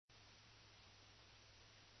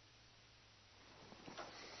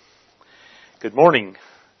Good morning.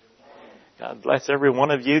 God bless every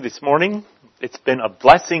one of you this morning. It's been a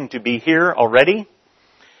blessing to be here already.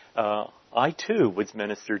 I too was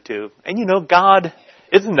ministered to. And you know, God,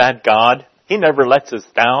 isn't that God? He never lets us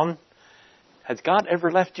down. Has God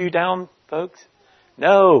ever left you down, folks?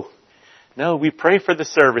 No. No, we pray for the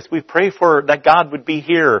service. We pray for that God would be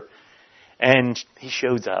here. And He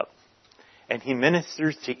shows up. And He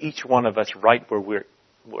ministers to each one of us right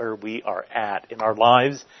where we are at in our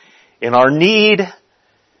lives, in our need,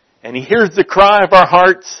 and He hears the cry of our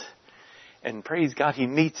hearts, and praise God, He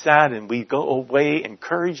meets that, and we go away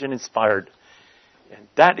encouraged and inspired. And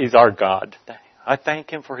that is our God. I thank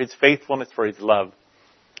Him for His faithfulness, for His love.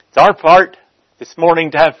 It's our part this morning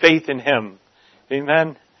to have faith in Him.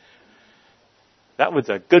 Amen. That was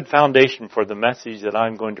a good foundation for the message that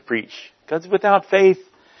I'm going to preach. Because without faith,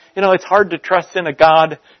 you know, it's hard to trust in a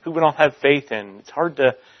God who we don't have faith in. It's hard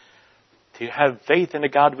to have faith in a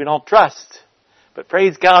God we don't trust. But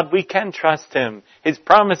praise God, we can trust Him. His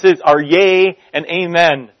promises are yea and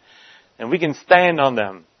amen. And we can stand on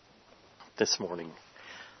them this morning.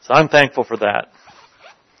 So I'm thankful for that.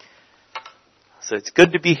 So it's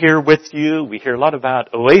good to be here with you. We hear a lot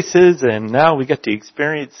about Oasis, and now we get to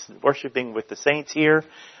experience worshiping with the saints here.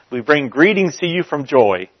 We bring greetings to you from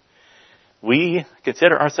Joy. We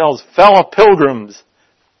consider ourselves fellow pilgrims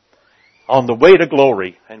on the way to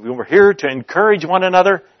glory. And we were here to encourage one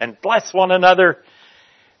another and bless one another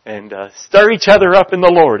and stir each other up in the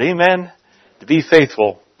Lord. Amen. To be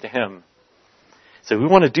faithful to Him. So we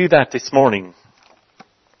want to do that this morning.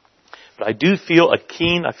 But I do feel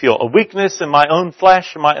I feel a weakness in my own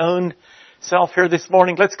flesh, in my own self here this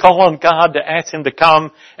morning. Let's call on God to ask Him to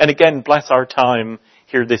come and again bless our time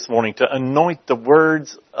here this morning, to anoint the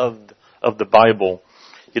words of the Bible.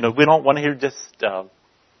 You know, we don't want to hear just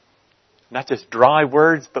not just dry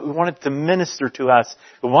words, but we want it to minister to us.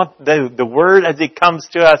 We want the Word as it comes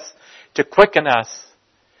to us to quicken us.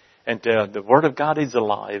 And the Word of God is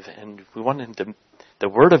alive. And we want the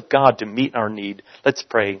Word of God to meet our need. Let's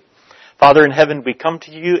pray. Father in heaven, we come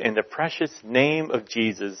to you in the precious name of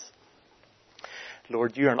Jesus.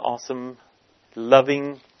 Lord, you are an awesome,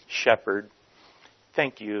 loving shepherd.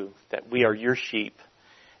 Thank you that we are your sheep.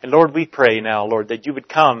 And Lord, we pray now, Lord, that you would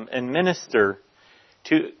come and minister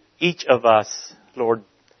to each of us. Lord,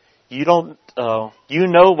 you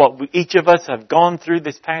know what each of us have gone through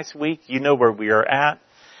this past week. You know where we are at.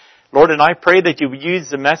 Lord, and I pray that you would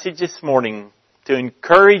use the message this morning to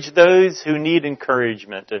encourage those who need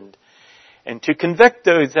encouragement and to convict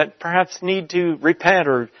those that perhaps need to repent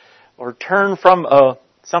or turn from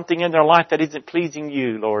something in their life that isn't pleasing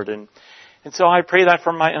you, Lord. And so I pray that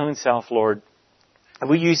for my own self, Lord.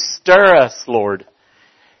 Will you stir us, Lord,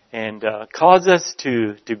 and cause us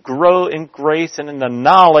to grow in grace and in the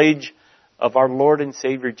knowledge of our Lord and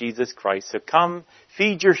Savior Jesus Christ. So come,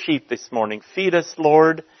 feed your sheep this morning. Feed us,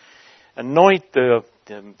 Lord. Anoint the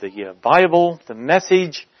Bible, the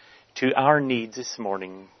message to our needs this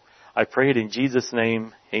morning. I pray it in Jesus'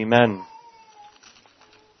 name. Amen.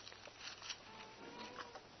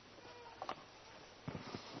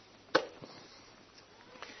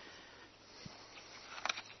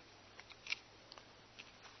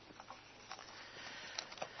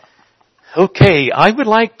 Okay, I would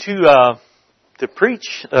like to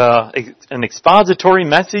preach an expository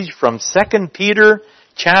message from 2 Peter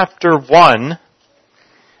chapter 1.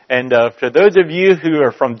 And for those of you who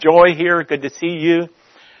are from Joy here, good to see you.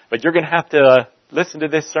 But you're going to have to listen to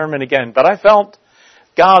this sermon again. But I felt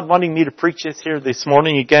God wanting me to preach this here this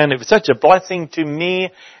morning again. It was such a blessing to me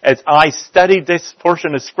as I studied this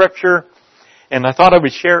portion of Scripture. And I thought I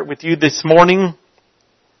would share it with you this morning.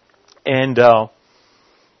 And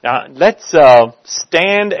now, let's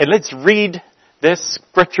stand and let's read this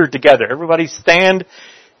Scripture together. Everybody stand.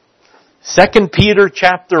 2 Peter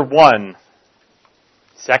chapter 1.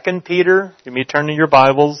 2 Peter, let me turn to your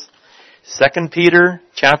Bibles. 2 Peter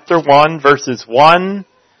chapter 1, verses 1,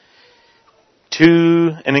 2,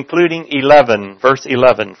 and including 11, verse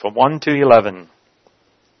 11, from 1 to 11.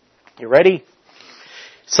 You ready?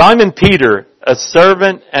 Simon Peter, a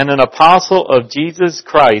servant and an apostle of Jesus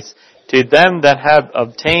Christ, to them that have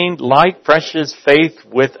obtained like precious faith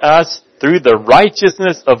with us through the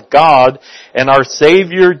righteousness of God and our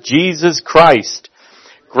Savior Jesus Christ.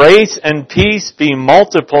 Grace and peace be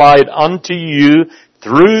multiplied unto you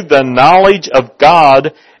through the knowledge of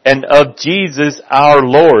God and of Jesus our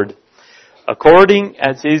Lord, according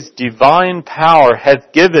as His divine power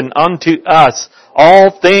hath given unto us all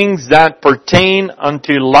things that pertain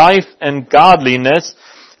unto life and godliness,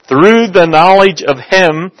 through the knowledge of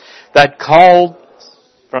Him that called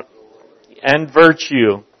and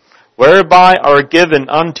virtue, whereby are given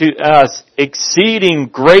unto us exceeding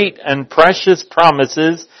great and precious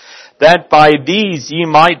promises, that by these ye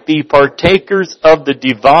might be partakers of the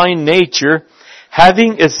divine nature,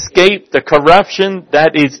 having escaped the corruption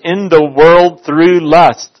that is in the world through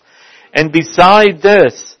lust. And beside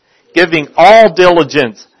this, giving all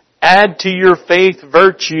diligence, add to your faith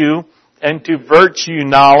virtue, and to virtue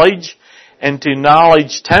knowledge, and to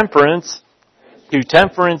knowledge temperance, to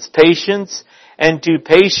temperance patience, and to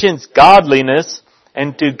patience godliness,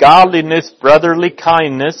 and to godliness brotherly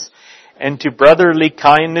kindness, and to brotherly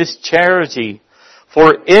kindness charity.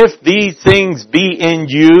 For if these things be in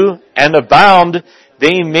you and abound,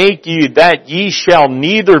 they make you that ye shall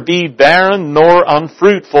neither be barren nor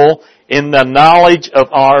unfruitful in the knowledge of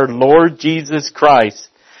our Lord Jesus Christ.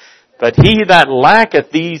 But he that lacketh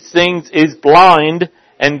these things is blind,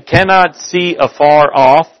 and cannot see afar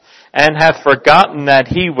off, and hath forgotten that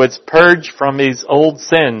he was purged from his old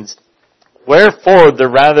sins. Wherefore the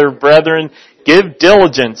rather, brethren, give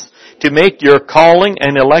diligence to make your calling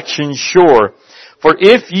and election sure. For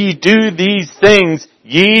if ye do these things,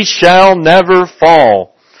 ye shall never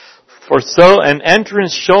fall. For so an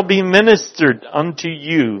entrance shall be ministered unto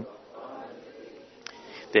you,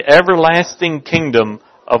 the everlasting kingdom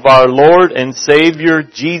of our Lord and Savior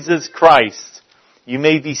Jesus Christ. You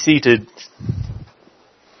may be seated.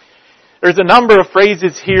 There's a number of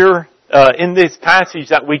phrases here in this passage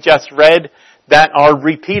that we just read that are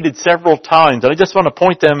repeated several times. And I just want to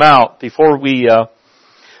point them out before we,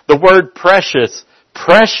 the word precious,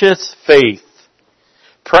 precious faith,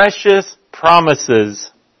 precious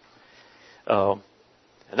promises.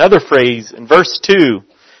 Another phrase in verse 2,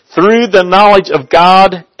 through the knowledge of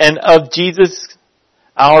God and of Jesus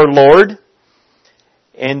our Lord.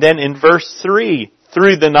 And then in verse 3,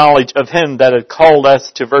 through the knowledge of Him that had called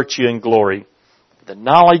us to virtue and glory. The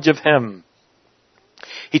knowledge of Him.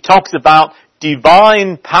 He talks about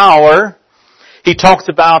divine power. He talks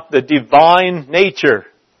about the divine nature.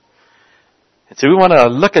 And so we want to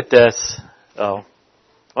look at this. I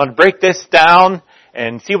want to break this down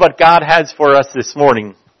and see what God has for us this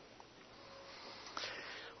morning.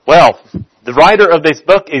 Well, the writer of this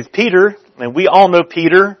book is Peter, and we all know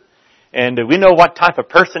Peter, and we know what type of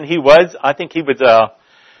person he was. I think he was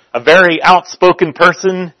a very outspoken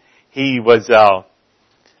person. He was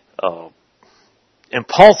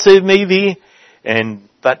impulsive maybe,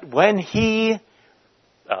 but when he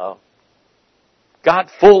got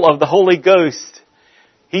full of the Holy Ghost,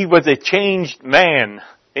 he was a changed man.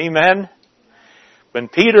 Amen? When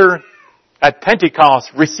Peter at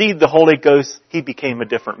Pentecost received the Holy Ghost, he became a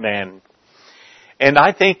different man. And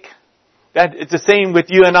I think that it's the same with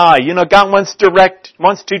you and I. You know, God wants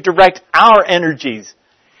to direct our energies.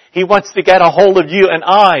 He wants to get a hold of you and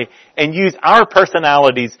I and use our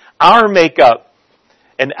personalities, our makeup,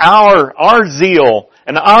 and our zeal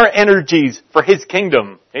and our energies for His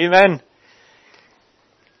kingdom. Amen?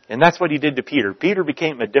 And that's what He did to Peter. Peter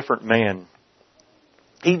became a different man.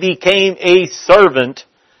 He became a servant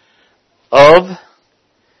of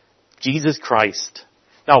Jesus Christ.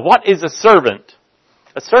 Now, what is a servant?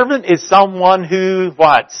 A servant is someone who,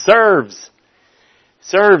 serves.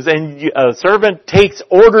 Serves, and a servant takes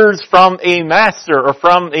orders from a master or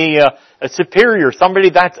from a superior, somebody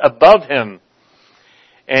that's above him.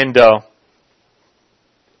 And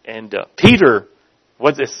Peter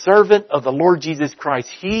was a servant of the Lord Jesus Christ.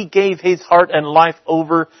 He gave his heart and life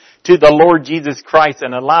over to the Lord Jesus Christ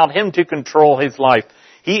and allowed Him to control his life.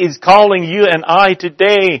 He is calling you and I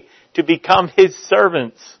today to become His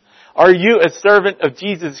servants. Are you a servant of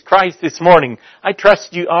Jesus Christ this morning? I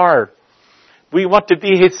trust you are. We want to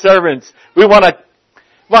be His servants. We want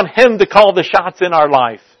Him to call the shots in our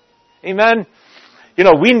life. Amen? You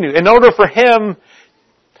know, in order for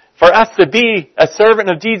us to be a servant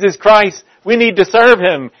of Jesus Christ, we need to serve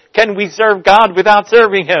Him. Can we serve God without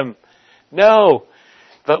serving Him? No.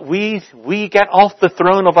 But we get off the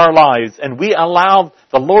throne of our lives and we allow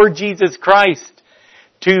the Lord Jesus Christ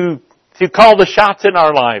to call the shots in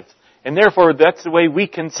our lives. And therefore, that's the way we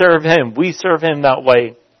can serve Him. We serve Him that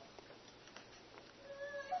way.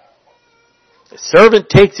 The servant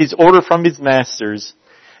takes his order from his masters.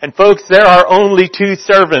 And folks, there are only two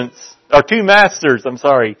masters.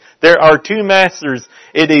 There are two masters.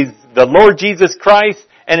 It is the Lord Jesus Christ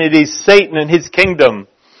and it is Satan and his kingdom.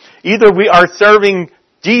 Either we are serving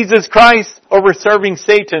Jesus Christ or we're serving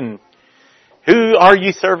Satan. Who are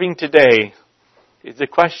you serving today? Is the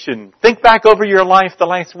question. Think back over your life the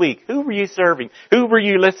last week. Who were you serving? Who were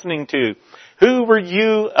you listening to? Who were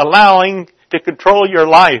you allowing to control your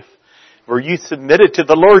life? Were you submitted to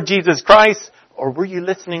the Lord Jesus Christ or were you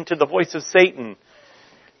listening to the voice of Satan?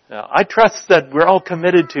 I trust that we're all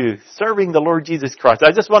committed to serving the Lord Jesus Christ.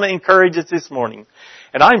 I just want to encourage us this morning.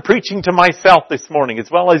 And I'm preaching to myself this morning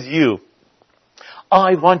as well as you.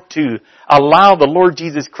 I want to allow the Lord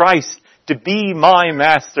Jesus Christ to be my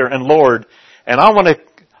Master and Lord. And I want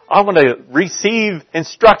to receive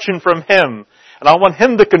instruction from Him. And I want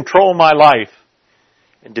Him to control my life.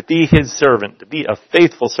 And to be His servant, to be a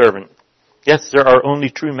faithful servant. Yes, there are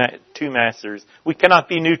only two masters. We cannot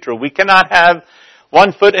be neutral. We cannot have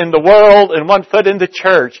one foot in the world and one foot in the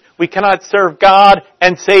church. We cannot serve God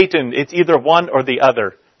and Satan. It's either one or the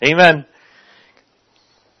other. Amen.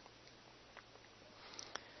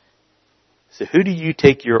 So who do you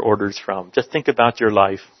take your orders from? Just think about your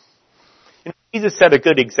life. Jesus set a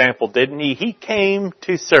good example, didn't He? He came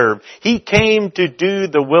to serve. He came to do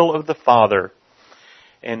the will of the Father.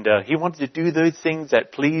 And He wanted to do those things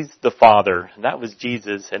that pleased the Father. And that was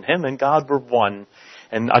Jesus. And Him and God were one.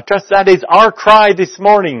 And I trust that is our cry this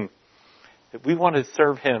morning. That we want to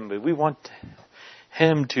serve Him. That we want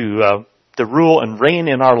Him to rule and reign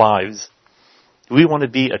in our lives. We want to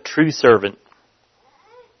be a true servant.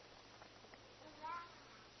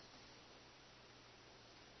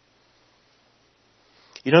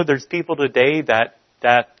 You know, there's people today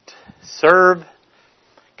that serve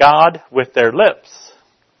God with their lips,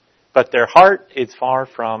 but their heart is far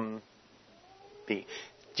from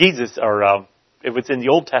Jesus, or it was in the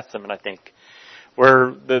Old Testament, I think,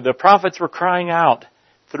 where the prophets were crying out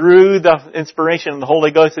through the inspiration of the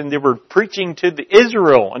Holy Ghost, and they were preaching to the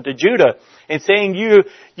Israel and to Judah and saying,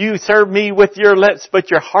 you serve me with your lips,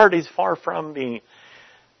 but your heart is far from me.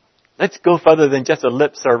 Let's go further than just a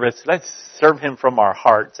lip service. Let's serve Him from our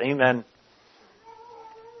hearts. Amen.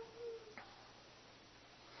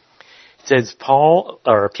 It says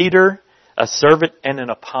Peter, a servant and an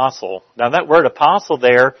apostle. Now that word apostle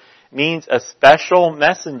there means a special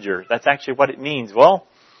messenger. That's actually what it means. Well,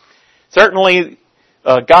 certainly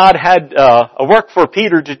God had a work for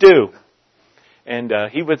Peter to do. And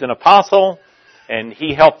he was an apostle, and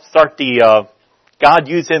he helped start God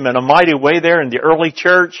used him in a mighty way there in the early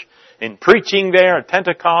church, in preaching there at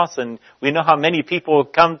Pentecost, and we know how many people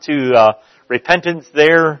come to repentance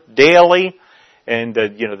there daily. And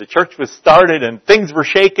the church was started, and things were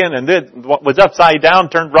shaken, and then what was upside down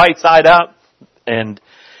turned right side up, and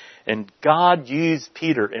God used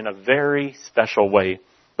Peter in a very special way.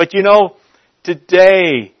 But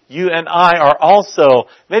today you and I are also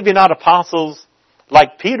maybe not apostles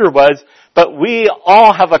like Peter was, but we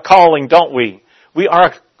all have a calling, don't we? We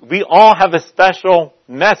all have a special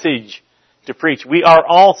message to preach. We are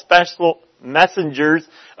all special messengers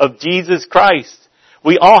of Jesus Christ.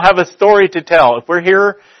 We all have a story to tell. If we're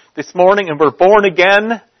here this morning and we're born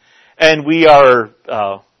again and we are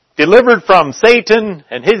delivered from Satan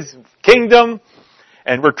and his kingdom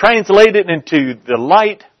and we're translated into the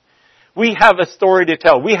light, we have a story to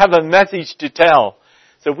tell. We have a message to tell.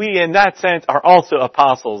 So we, in that sense, are also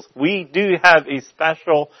apostles. We do have a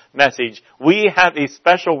special message. We have a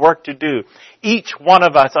special work to do. Each one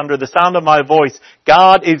of us, under the sound of my voice,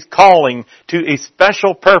 God is calling to a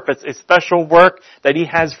special purpose, a special work that He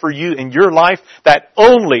has for you in your life that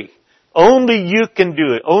only you can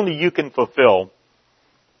do it. Only you can fulfill.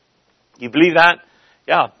 You believe that?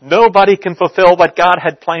 Yeah. Nobody can fulfill what God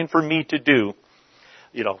had planned for me to do.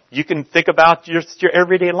 You can think about your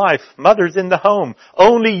everyday life. Mothers in the home.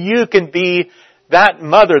 Only you can be that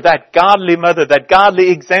mother, that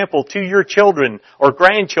godly example to your children or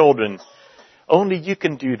grandchildren. Only you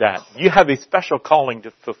can do that. You have a special calling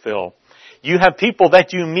to fulfill. You have people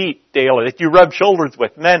that you meet daily, that you rub shoulders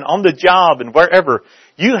with, men on the job and wherever.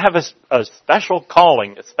 You have a special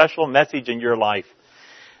calling, a special message in your life.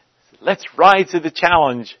 Let's rise to the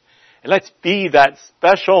challenge. And let's be that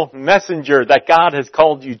special messenger that God has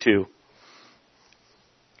called you to.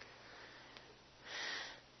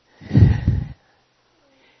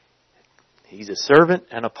 He's a servant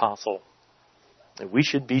and apostle. And we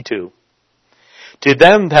should be too. To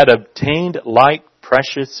them that obtained like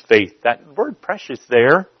precious faith. That word precious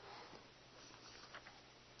there,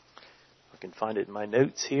 I can find it in my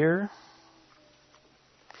notes here,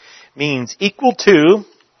 means equal to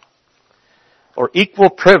or equal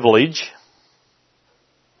privilege,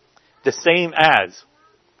 the same as.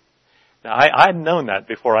 Now, I'd known that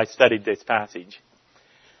before I studied this passage.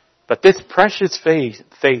 But this precious faith,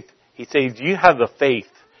 he says, you have the faith.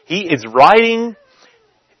 He is writing,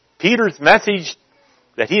 Peter's message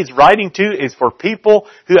that he is writing to is for people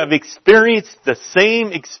who have experienced the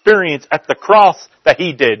same experience at the cross that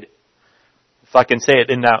he did. If I can say it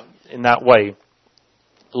in that way.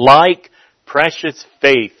 Like precious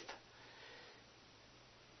faith.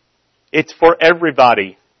 It's for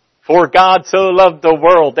everybody. For God so loved the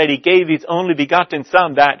world that He gave His only begotten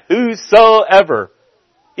Son, that whosoever,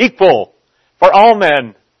 equal for all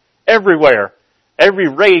men, everywhere, every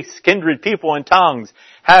race, kindred, people, and tongues,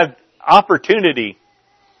 have opportunity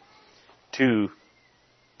to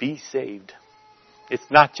be saved. It's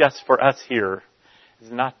not just for us here.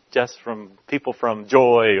 It's not just from people from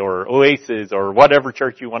Joy or Oasis or whatever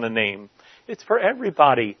church you want to name. It's for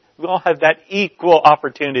everybody. We all have that equal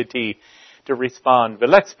opportunity to respond. But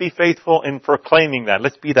let's be faithful in proclaiming that.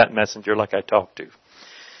 Let's be that messenger like I talked to.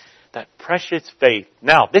 That precious faith.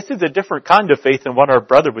 Now, this is a different kind of faith than what our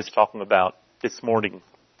brother was talking about this morning.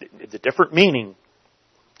 It's a different meaning.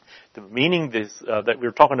 The meaning that we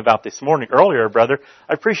were talking about this morning earlier, brother,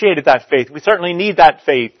 I appreciated that faith. We certainly need that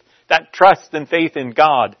faith, that trust and faith in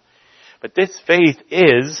God. But this faith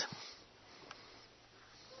is,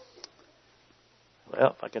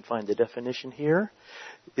 well, if I can find the definition here,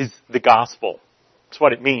 is the gospel. That's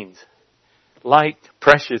what it means. Like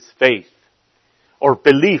precious faith, or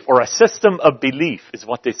belief, or a system of belief is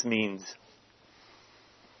what this means.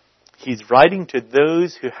 He's writing to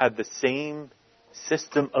those who have the same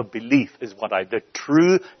system of belief is the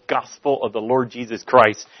true gospel of the Lord Jesus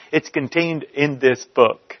Christ. It's contained in this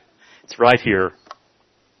book. It's right here.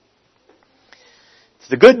 It's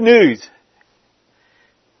the good news.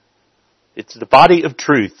 It's the body of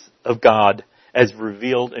truth of God as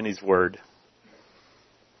revealed in His Word.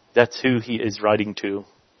 That's who He is writing to.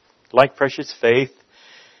 Like precious faith,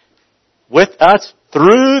 with us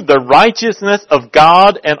through the righteousness of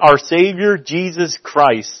God and our Savior Jesus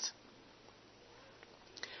Christ.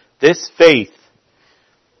 This faith,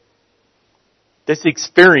 this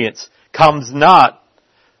experience comes not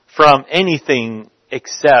from anything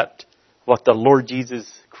except what the Lord Jesus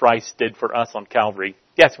Christ did for us on Calvary.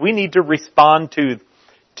 Yes, we need to respond to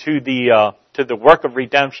the work of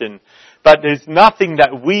redemption, but there's nothing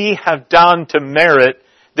that we have done to merit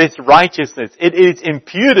this righteousness. It is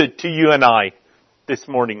imputed to you and I this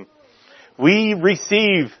morning. We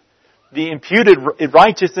receive the imputed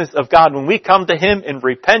righteousness of God when we come to Him in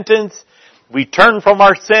repentance. We turn from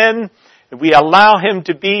our sin, and we allow Him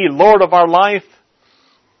to be Lord of our life,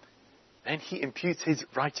 and He imputes His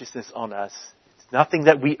righteousness on us. It's nothing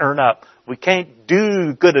that we earn up. We can't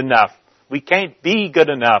do good enough. We can't be good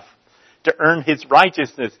enough to earn His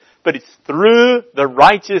righteousness. But it's through the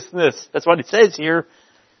righteousness. That's what it says here.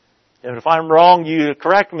 And if I'm wrong, you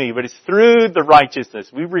correct me. But it's through the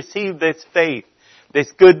righteousness. We receive this faith,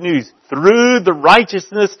 this good news, through the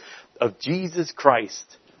righteousness of Jesus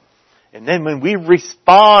Christ. And then when we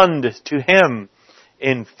respond to Him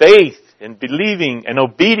in faith and believing and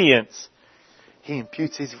obedience, He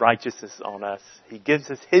imputes His righteousness on us. He gives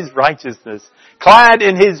us His righteousness, clad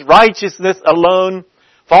in His righteousness alone,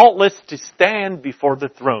 faultless to stand before the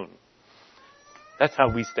throne. That's how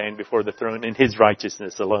we stand before the throne, in His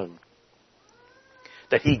righteousness alone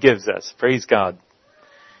that He gives us. Praise God.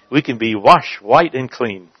 We can be washed white and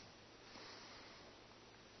clean.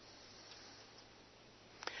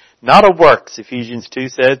 Not of works, Ephesians 2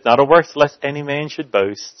 says, not of works lest any man should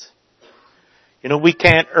boast. We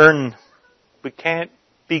can't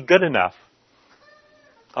be good enough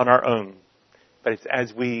on our own. But it's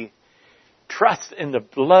as we trust in the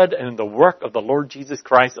blood and the work of the Lord Jesus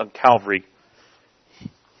Christ on Calvary,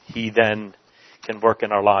 He then can work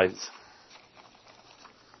in our lives.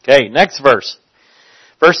 Okay, next verse.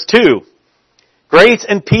 Verse 2. Grace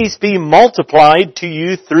and peace be multiplied to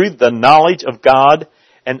you through the knowledge of God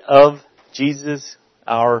and of Jesus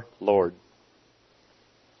our Lord.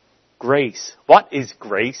 Grace. What is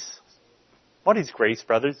grace? What is grace,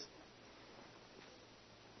 brothers?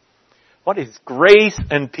 What is grace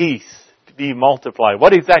and peace to be multiplied?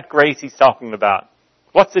 What is that grace he's talking about?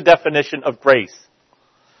 What's the definition of grace?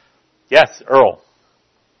 Yes, Earl.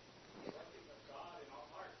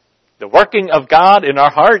 The working of God in our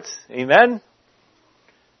hearts. Amen?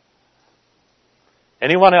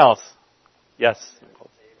 Anyone else? Yes.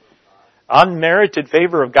 Unmerited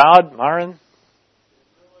favor of God, Myron?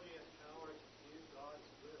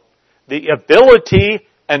 The ability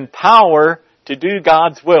and power to do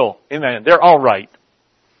God's will. Amen. They're all right.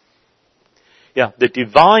 Yeah, the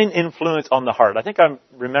divine influence on the heart. I think I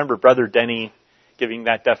remember Brother Denny giving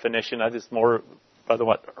that definition. I just more, brother,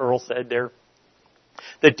 what Earl said there.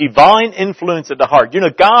 The divine influence of the heart.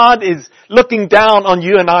 God is looking down on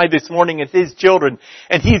you and I this morning as His children,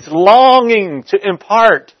 and He's longing to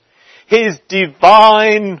impart His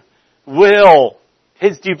divine will,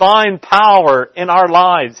 His divine power in our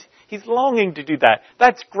lives. He's longing to do that.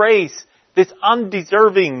 That's grace, this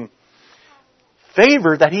undeserving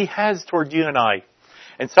favor that He has toward you and I.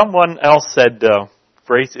 And someone else said,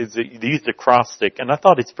 grace is they use the cross stick, and I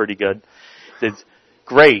thought it's pretty good. It says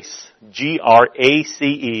grace,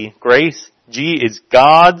 G-R-A-C-E. Grace, G is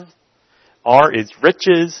God, R is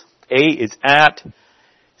riches, A is at,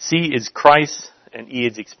 C is Christ, and E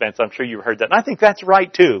is expense. I'm sure you've heard that. And I think that's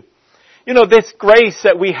right too. You know, this grace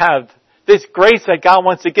that we have, this grace that God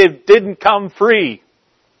wants to give didn't come free.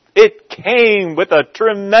 It came with a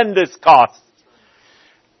tremendous cost.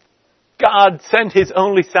 God sent His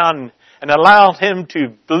only Son and allowed Him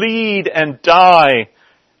to bleed and die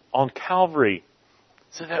on Calvary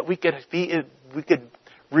so that we could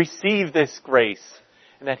receive this grace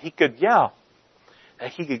and that He could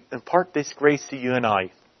impart this grace to you and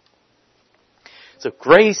I. So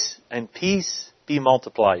grace and peace be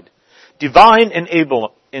multiplied. Divine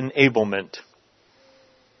enablement.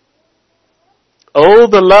 Oh,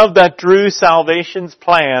 the love that drew salvation's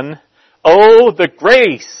plan. Oh, the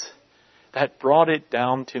grace that brought it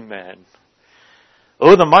down to man.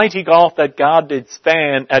 Oh, the mighty gulf that God did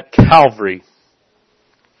span at Calvary.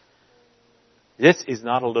 This is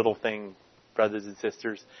not a little thing, brothers and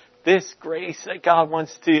sisters. This grace that God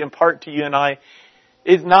wants to impart to you and I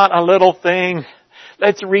is not a little thing.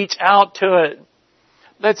 Let's reach out to it.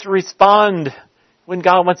 Let's respond when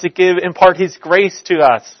God wants to impart His grace to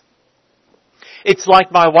us. It's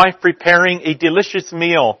like my wife preparing a delicious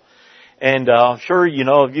meal. And sure, you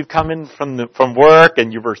know, if you've come in from work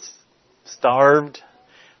and you were starved,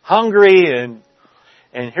 hungry,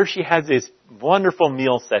 and here she has this wonderful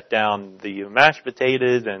meal set down. The mashed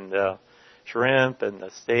potatoes and the shrimp and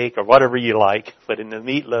the steak or whatever you like. But in the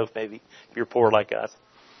meatloaf maybe, if you're poor like us.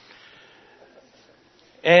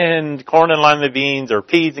 And corn and lima beans or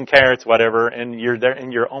peas and carrots, whatever, and you're there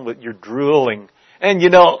and you're drooling. And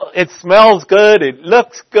you know, it smells good, it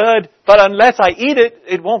looks good, but unless I eat it,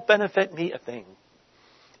 it won't benefit me a thing.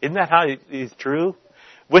 Isn't that how it is true?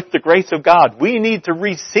 With the grace of God, we need to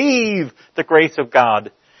receive the grace of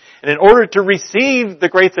God. And in order to receive the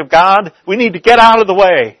grace of God, we need to get out of the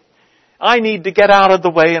way. I need to get out of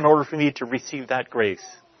the way in order for me to receive that grace.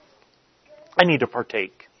 I need to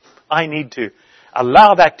partake. I need to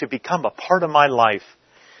allow that to become a part of my life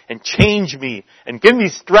and change me and give me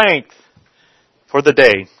strength for the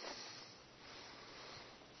day.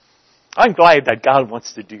 I'm glad that God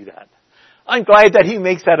wants to do that. I'm glad that He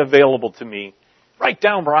makes that available to me, right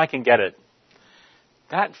down where I can get it.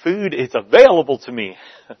 That food is available to me.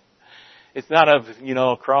 It's not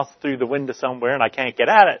across through the window somewhere and I can't get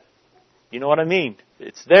at it. You know what I mean?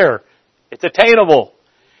 It's there. It's attainable.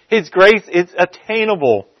 His grace is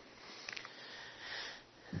attainable.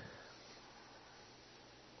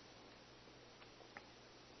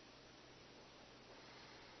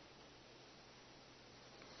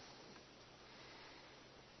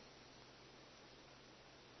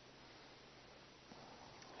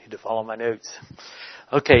 To follow my notes.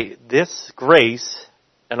 Okay, this grace,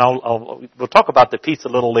 and we'll talk about the peace a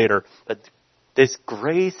little later, but this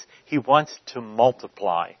grace He wants to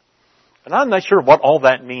multiply. And I'm not sure what all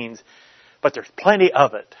that means, but there's plenty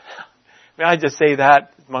of it. May I just say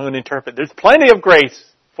that, my own interpret. There's plenty of grace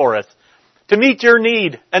for us to meet your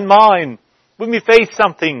need and mine. When we face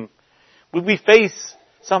something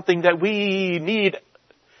that we need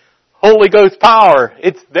Holy Ghost power,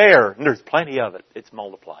 it's there. And there's plenty of it. It's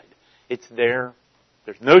multiplied. It's there.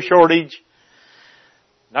 There's no shortage.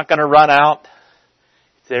 Not going to run out.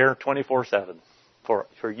 It's there 24/7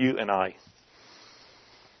 for you and I.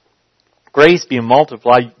 Grace being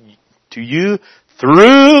multiplied to you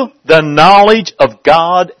through the knowledge of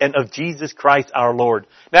God and of Jesus Christ our Lord.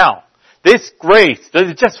 Now, this grace, does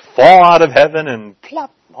it just fall out of heaven and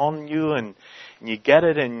plop on you and you get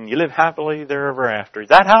it and you live happily there ever after? Is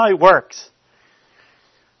that how it works?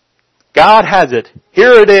 God has it.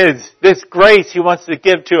 Here it is. This grace He wants to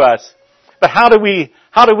give to us. But how do we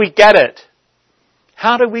get it?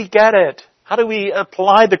 How do we get it? How do we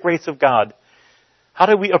apply the grace of God? How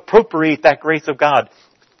do we appropriate that grace of God?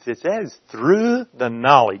 It says through the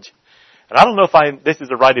knowledge. And I don't know if this is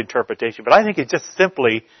the right interpretation, but I think it's just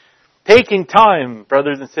simply taking time,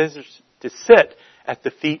 brothers and sisters, to sit at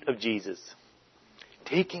the feet of Jesus.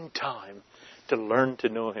 Taking time to learn to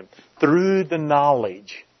know Him through the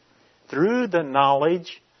knowledge. Through the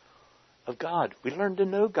knowledge of God. We learn to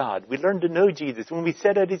know God. We learn to know Jesus when we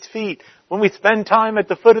sit at His feet. When we spend time at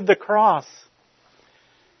the foot of the cross.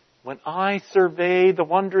 When I survey the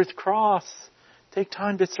wondrous cross, take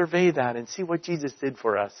time to survey that and see what Jesus did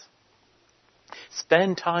for us.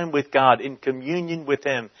 Spend time with God in communion with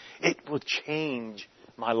Him. It will change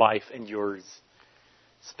my life and yours.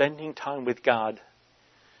 Spending time with God.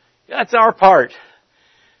 That's our part.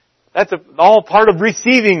 That's all part of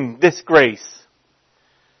receiving this grace.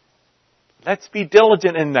 Let's be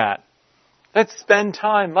diligent in that. Let's spend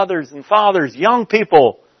time, mothers and fathers, young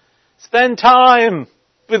people. Spend time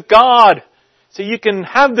with God so you can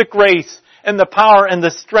have the grace and the power and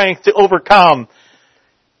the strength to overcome,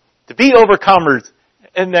 to be overcomers.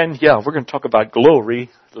 And then, we're going to talk about glory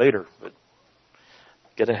later, but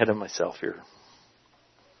get ahead of myself here.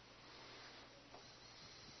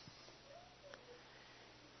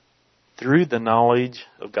 Through the knowledge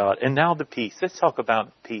of God. And now the peace. Let's talk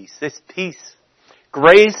about peace. This peace,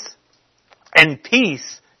 grace and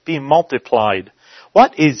peace be multiplied.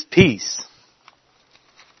 What is peace?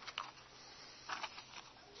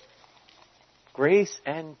 Grace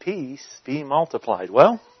and peace be multiplied.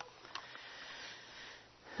 Well,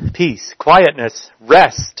 peace, quietness,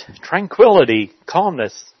 rest, tranquility,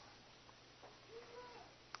 calmness.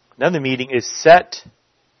 Another meaning is set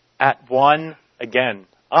at one again.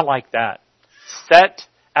 I like that. Set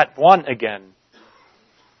at one again.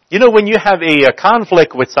 You know, when you have a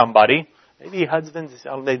conflict with somebody, maybe husbands,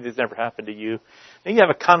 maybe this never happened to you. Maybe you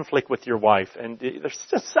have a conflict with your wife and there's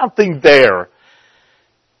just something there.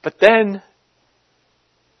 But then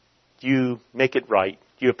you make it right.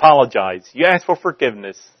 You apologize. You ask for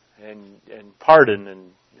forgiveness and pardon,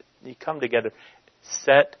 and you come together.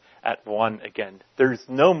 Set at one again. There's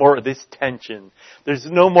no more of this tension. There's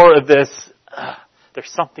no more of this,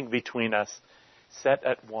 there's something between us. Set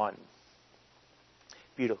at one.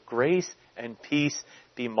 Beautiful. Grace and peace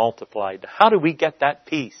be multiplied. How do we get that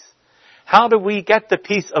peace? How do we get the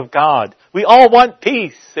peace of God? We all want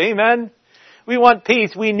peace. Amen? We want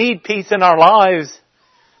peace. We need peace in our lives.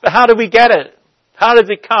 But how do we get it? How does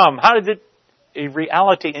it come? How does it a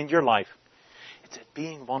reality in your life? It's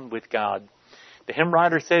being one with God. The hymn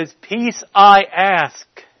writer says, peace I ask,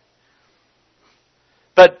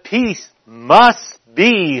 but peace must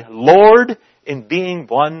be, Lord, in being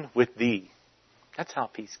one with Thee. That's how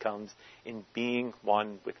peace comes, in being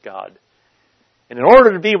one with God. And in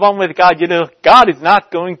order to be one with God, God is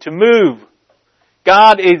not going to move.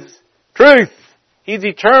 God is truth. He's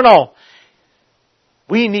eternal.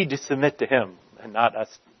 We need to submit to Him and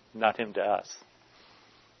not Him to us.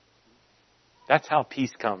 That's how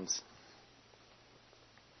peace comes.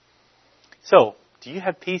 So, do you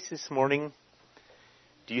have peace this morning?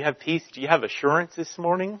 Do you have peace? Do you have assurance this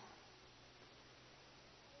morning?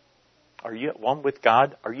 Are you at one with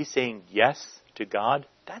God? Are you saying yes to God?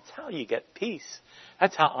 That's how you get peace.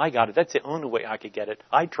 That's how I got it. That's the only way I could get it.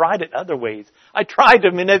 I tried it other ways. I tried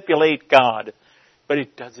to manipulate God, but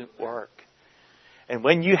it doesn't work. And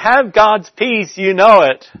when you have God's peace, you know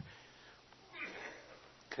it.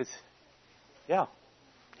 Because,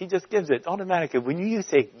 He just gives it automatically. When you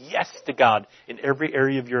say yes to God in every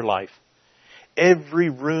area of your life, every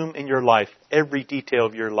room in your life, every detail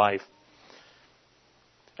of your life.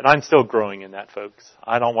 And I'm still growing in that, folks.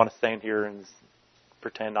 I don't want to stand here and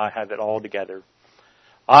pretend I have it all together.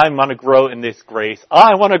 I want to grow in this grace.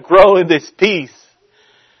 I want to grow in this peace.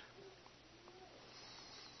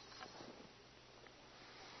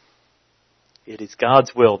 It is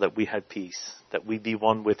God's will that we have peace, that we be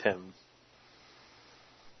one with Him.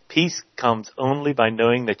 Peace comes only by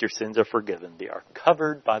knowing that your sins are forgiven. They are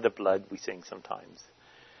covered by the blood, we sing sometimes.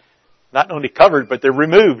 Not only covered, but they're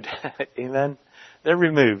removed. Amen? They're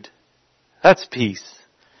removed. That's peace.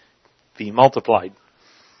 Be multiplied.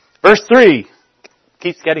 Verse 3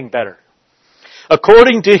 keeps getting better.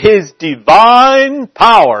 According to His divine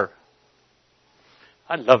power.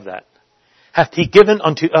 I love that. Hath He given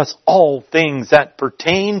unto us all things that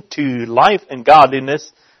pertain to life and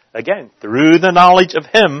godliness, again, through the knowledge of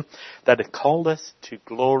Him that hath called us to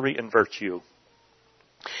glory and virtue.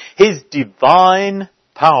 His divine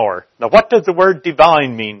power. Now what does the word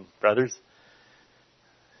divine mean, brothers?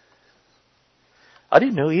 I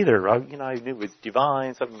didn't know either. I knew it was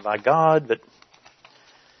divine, something by God, but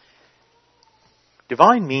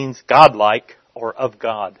divine means godlike or of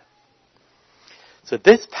God. So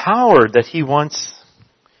this power that He wants,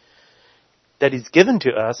 that He's given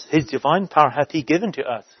to us, His divine power hath He given to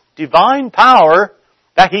us. Divine power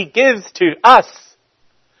that He gives to us.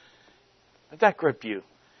 Let that grip you.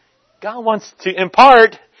 God wants to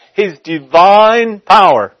impart His divine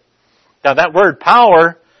power. Now that word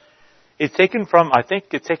power is taken from, I think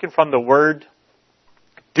it's taken from the word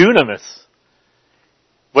dunamis,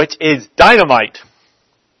 which is dynamite.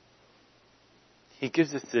 He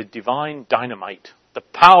gives us the divine dynamite, the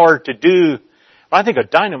power to do. When I think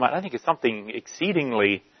of dynamite, I think it's something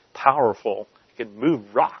exceedingly powerful. It can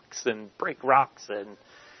move rocks and break rocks and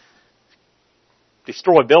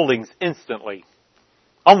destroy buildings instantly,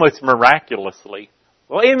 almost miraculously.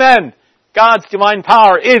 Well, amen. God's divine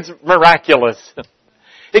power is miraculous.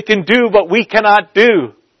 It can do what we cannot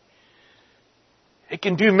do. It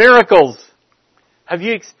can do miracles. Have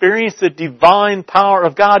you experienced the divine power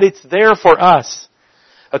of God? It's there for us,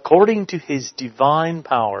 according to His divine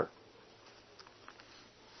power.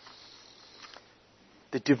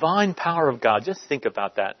 The divine power of God, just think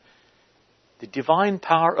about that. The divine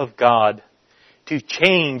power of God to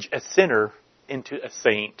change a sinner into a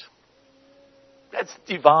saint. That's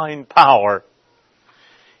divine power.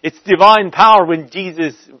 It's divine power when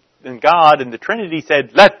Jesus and God and the Trinity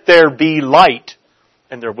said, "Let there be light,"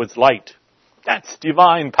 and there was light. That's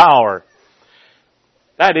divine power.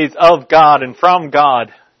 That is of God and from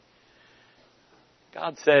God.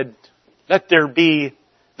 God said, "Let there be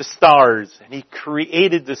the stars," and He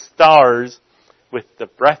created the stars with the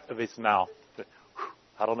breath of His mouth.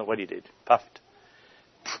 I don't know what He did. Puffed.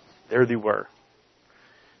 There they were.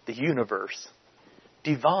 The universe.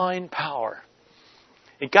 Divine power.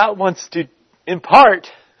 And God wants to impart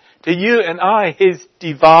to you and I His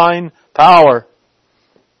divine power.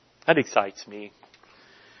 That excites me.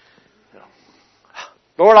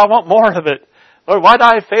 Lord, I want more of it. Lord, why do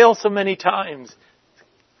I fail so many times?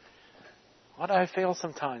 Why do I fail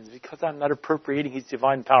sometimes? Because I'm not appropriating His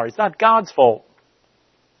divine power. It's not God's fault.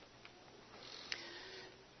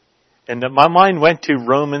 And my mind went to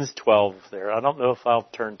Romans 12 there. I don't know if I'll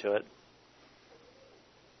turn to it.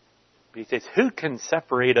 But he says, who can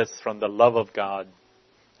separate us from the love of God?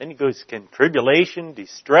 Then he goes, can tribulation,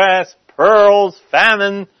 distress, perils,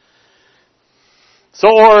 famine,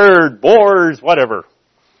 sword, wars, whatever.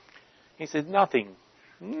 He said, nothing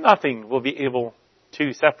will be able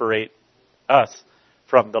to separate us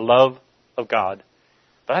from the love of God.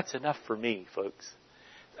 But that's enough for me, folks.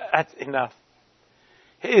 That's enough.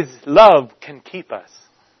 His love can keep us.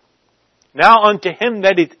 Now unto Him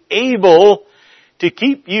that is able to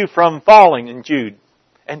keep you from falling in Jude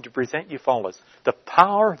and to present you faultless. The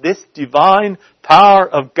power, this divine power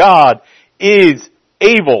of God is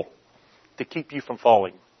able to keep you from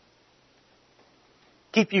falling.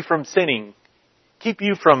 Keep you from sinning. Keep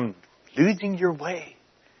you from losing your way.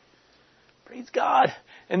 Praise God.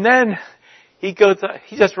 And then he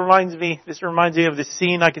just reminds me, this reminds me of the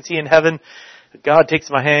scene I can see in heaven. God takes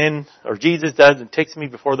my hand, or Jesus does, and takes me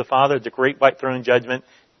before the Father at the great white throne judgment.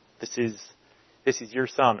 This is your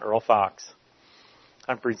son, Earl Fox.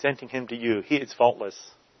 I'm presenting him to you. He is faultless.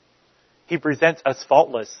 He presents us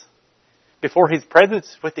faultless before His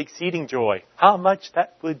presence with exceeding joy. How much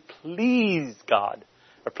that would please God,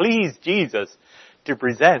 or please Jesus, to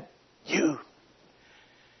present you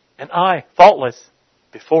and I faultless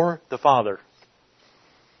before the Father.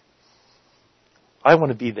 I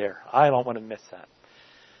want to be there. I don't want to miss that.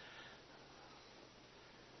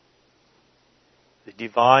 The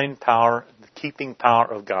divine power, the keeping power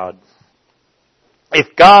of God.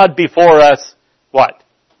 If God be for us, what?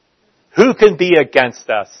 Who can be against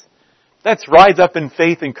us? Let's rise up in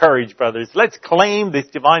faith and courage, brothers. Let's claim this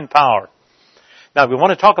divine power. Now, we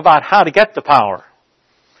want to talk about how to get the power.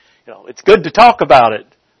 It's good to talk about it,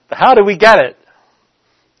 but how do we get it?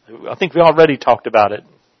 I think we already talked about it.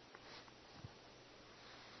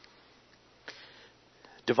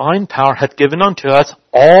 Divine power hath given unto us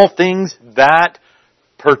all things that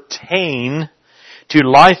pertain to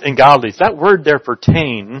life and godliness. That word there,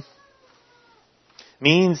 pertain,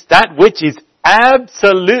 means that which is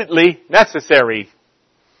absolutely necessary,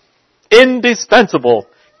 indispensable,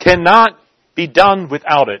 cannot be done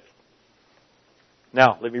without it.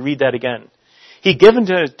 Now, let me read that again. He given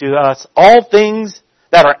to us all things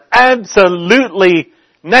that are absolutely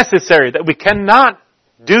necessary, that we cannot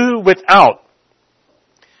do without,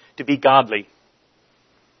 to be godly.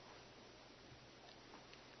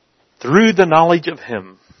 Through the knowledge of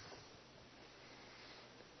Him.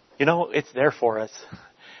 It's there for us.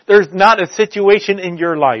 There's not a situation in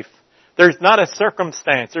your life. There's not a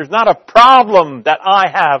circumstance. There's not a problem that I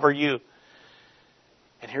have or you.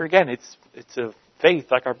 And here again, it's a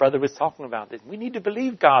faith like our brother was talking about. We need to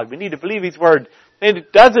believe God. We need to believe His Word. And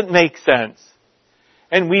it doesn't make sense.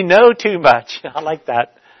 And we know too much. I like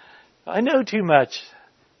that. I know too much.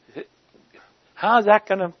 How is that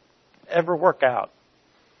going to ever work out?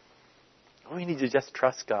 We need to just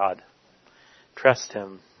trust God. Trust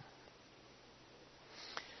Him.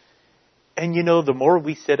 And the more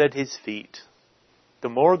we sit at His feet, the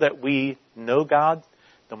more that we know God,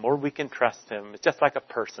 the more we can trust Him. It's just like a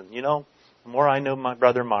person, the more I know my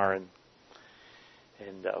brother Myron.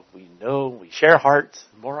 And we share hearts,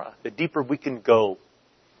 the deeper we can go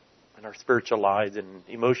in our spiritual lives and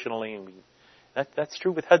emotionally. And that's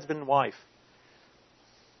true with husband and wife.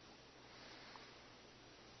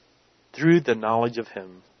 Through the knowledge of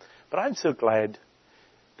Him. But I'm so glad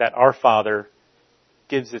that our Father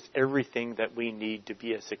gives us everything that we need to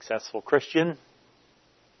be a successful Christian.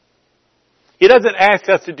 He doesn't ask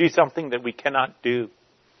us to do something that we cannot do.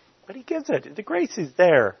 But He gives it. The grace is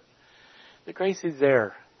there. The grace is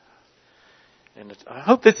there. And I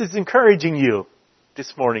hope this is encouraging you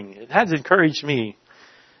this morning. It has encouraged me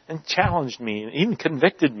and challenged me and even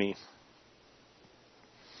convicted me.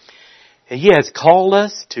 And He has called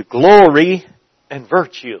us to glory and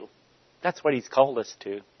virtue. That's what He's called us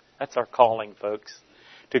to. That's our calling, folks.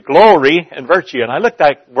 To glory and virtue. And I looked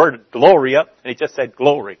that word glory up and it just said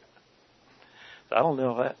glory. So I don't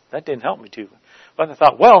know, that didn't help me too. But I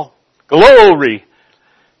thought, well, glory.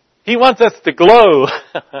 He wants us to glow.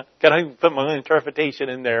 Can I put my own interpretation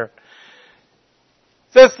in there?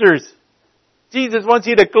 Sisters, Jesus wants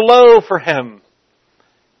you to glow for Him.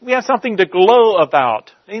 We have something to glow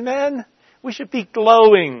about. Amen? We should be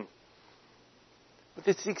glowing with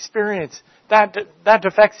this experience. That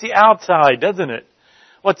affects the outside, doesn't it?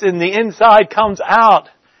 What's in the inside comes out.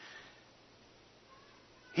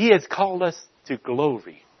 He has called us to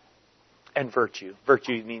glory and virtue.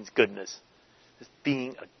 Virtue means goodness. It's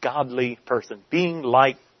being a godly person. Being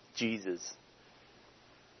like Jesus.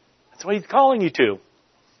 That's what He's calling you to.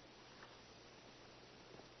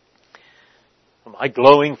 Am I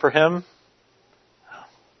glowing for Him? I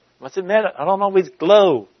must admit, I don't always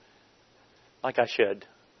glow like I should.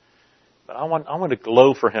 But I want to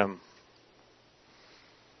glow for Him.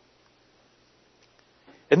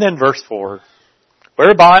 And then verse 4.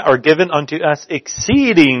 Whereby are given unto us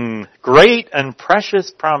exceeding great and precious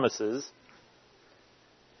promises,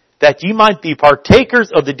 that you might be partakers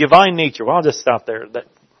of the divine nature. Well, I'll just stop there. That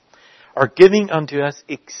are giving unto us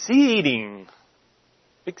exceeding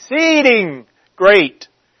great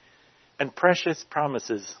and precious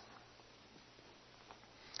promises.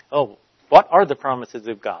 Oh, what are the promises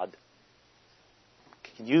of God?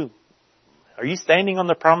 Are you standing on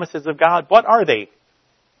the promises of God? What are they?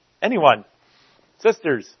 Anyone?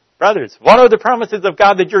 Sisters, brothers, what are the promises of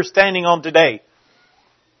God that you're standing on today?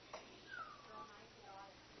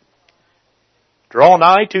 Draw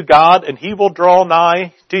nigh to God and He will draw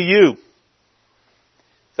nigh to you.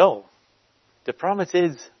 So, the promise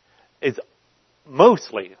is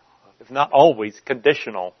mostly, if not always,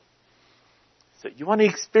 conditional. So you want to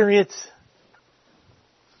experience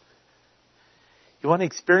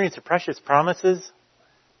the precious promises?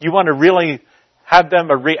 You want to really have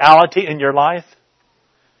them a reality in your life?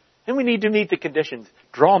 Then we need to meet the conditions.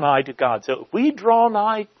 Draw nigh to God. So if we draw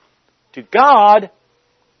nigh to God,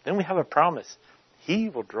 then we have a promise. He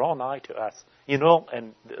will draw nigh to us.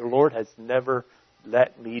 And the Lord has never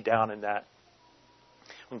let me down in that.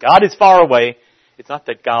 When God is far away, it's not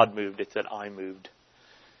that God moved, it's that I moved.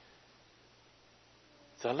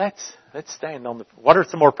 So let's stand on what are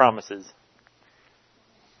some more promises?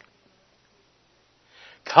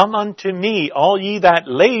 Come unto me, all ye that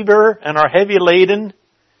labor and are heavy laden,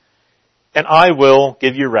 and I will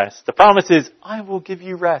give you rest. The promise is, I will give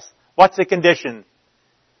you rest. What's the condition?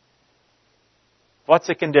 What's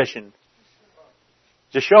the condition?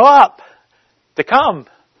 To show up. To come.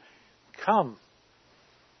 Come.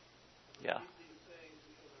 Yeah.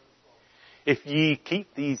 If you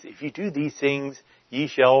do these things, ye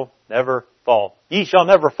shall never fall. Ye shall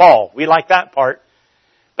never fall. We like that part.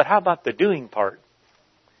 But how about the doing part?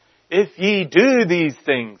 If ye do these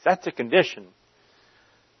things, that's a condition.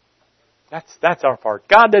 That's our part.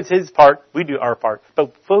 God does His part, we do our part.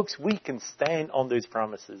 But folks, we can stand on those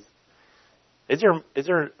promises. Is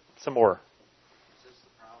there some more?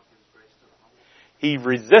 He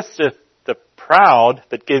resisteth the proud,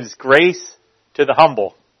 but gives grace to the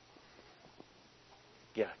humble.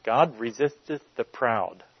 Yeah, God resisteth the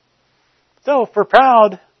proud. So, if we're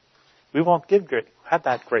proud, we won't have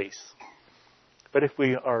that grace. But if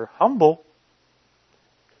we are humble,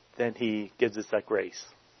 then He gives us that grace.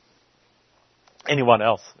 Anyone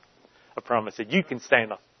else? A promise that you can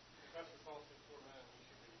stand on.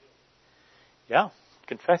 Yeah.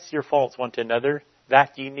 Confess your faults one to another,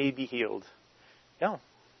 that ye may be healed. Yeah.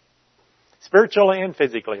 Spiritually and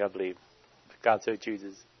physically, I believe. If God so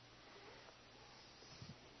chooses.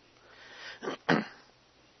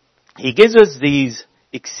 He gives us these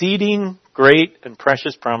exceeding great and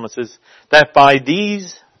precious promises, that by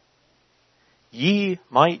these ye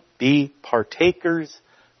might be partakers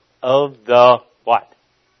of the what?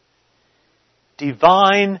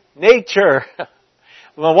 Divine nature.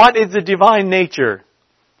 Well, what is the divine nature?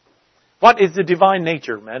 What is the divine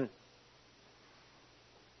nature, men?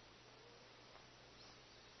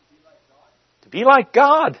 To be like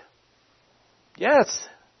God. Yes.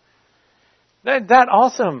 That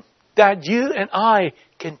awesome. That you and I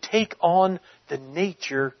can take on the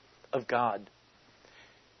nature of God.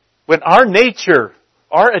 When our nature,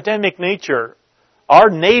 our Adamic nature, our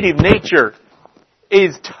native nature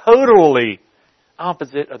is totally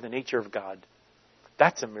opposite of the nature of God.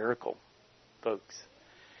 That's a miracle, folks.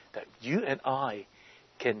 That you and I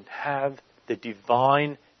can have the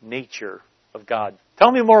divine nature of God.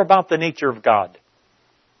 Tell me more about the nature of God.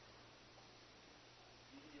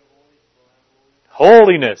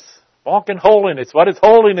 Holiness. Walk in holiness. What does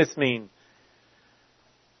holiness mean?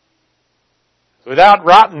 Without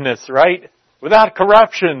rottenness, right? Without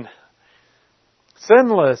corruption.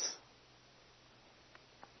 Sinless.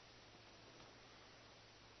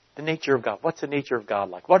 The nature of God. What's the nature of God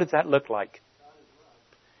like? What does that look like?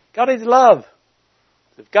 God is love.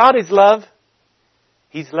 If God is love,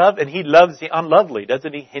 He's love, and He loves the unlovely,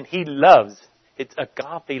 doesn't He? And He loves. It's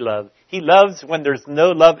agape love. He loves when there's no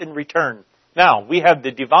love in return. Now, we have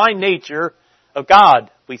the divine nature of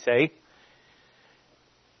God, we say.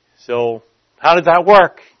 So, how does that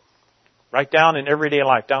work? Right down in everyday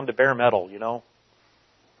life, down to bare metal, you know.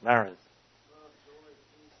 Marin.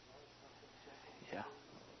 Yeah.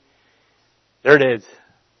 There it is.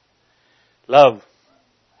 Love,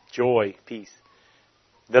 joy, peace.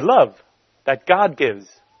 The love that God gives,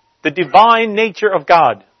 the divine nature of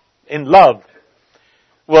God in love,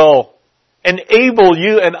 will enable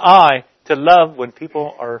you and I to love when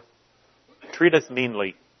people treat us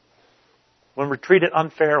meanly, when we're treated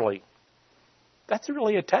unfairly. That's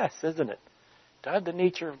really a test, isn't it? To have the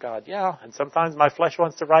nature of God. Yeah, and sometimes my flesh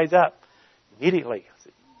wants to rise up. Immediately,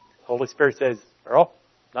 the Holy Spirit says, Earl,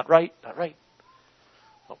 not right, not right.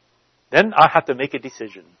 Then I have to make a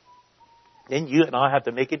decision. Then you and I have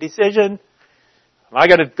to make a decision. Am I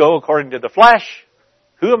going to go according to the flesh?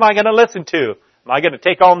 Who am I going to listen to? Am I going to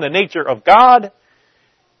take on the nature of God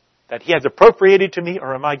that He has appropriated to me,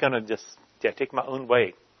 or am I going to just take my own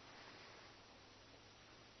way?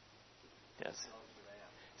 Yes.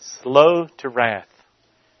 Slow to wrath.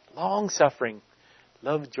 Long-suffering.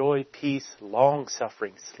 Love, joy, peace,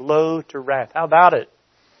 long-suffering. Slow to wrath. How about it?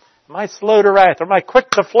 Am I slow to wrath? Or am I quick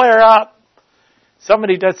to flare up?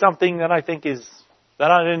 Somebody does something that I think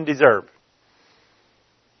that I didn't deserve.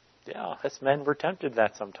 Yeah, us men, we're tempted to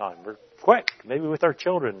that sometime. We're quick. Maybe with our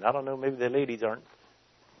children. I don't know, maybe the ladies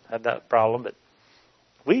have that problem, but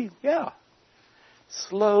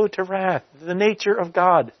slow to wrath. The nature of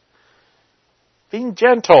God. Being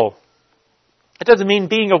gentle. It doesn't mean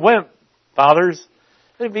being a wimp, fathers.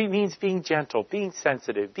 It means being gentle, being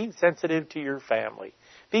sensitive to your family,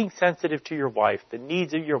 being sensitive to your wife, the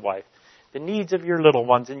needs of your wife, the needs of your little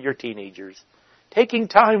ones and your teenagers. Taking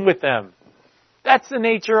time with them. That's the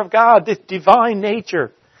nature of God, this divine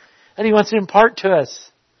nature that He wants to impart to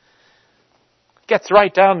us. It gets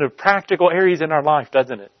right down to practical areas in our life,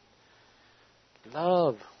 doesn't it?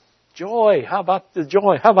 Love, joy. How about the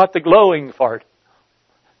joy? How about the glowing part?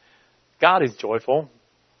 God is joyful.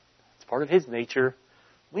 It's part of His nature.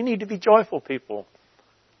 We need to be joyful people.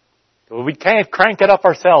 We can't crank it up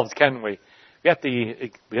ourselves, can we? We have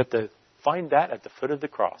to find that at the foot of the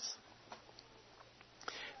cross.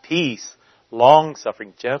 Peace,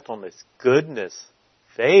 long-suffering, gentleness, goodness,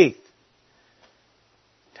 faith,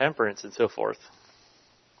 temperance, and so forth.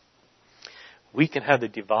 We can have the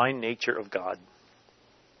divine nature of God.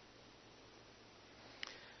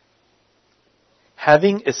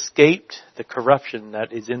 Having escaped the corruption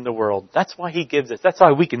that is in the world. That's why He gives us. That's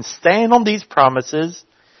why we can stand on these promises.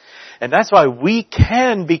 And that's why we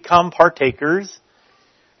can become partakers.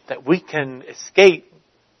 That we can escape.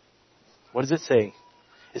 What does it say?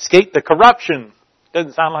 Escape the corruption.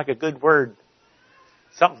 Doesn't sound like a good word.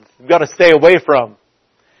 Something you've got to stay away from.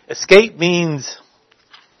 Escape means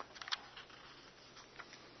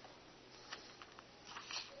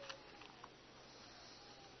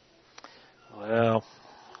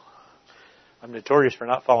I'm notorious for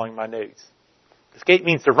not following my notes. Escape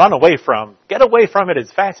means to run away from. Get away from it as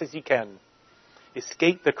fast as you can.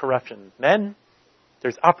 Escape the corruption. Men,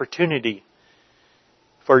 there's opportunity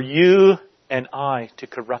for you and I to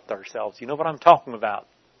corrupt ourselves. You know what I'm talking about?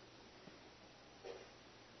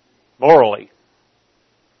 Morally.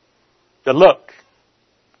 The look.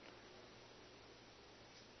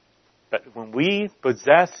 But when we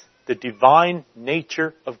possess the divine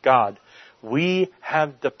nature of God, we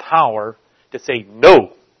have the power to say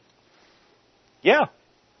no. Yeah,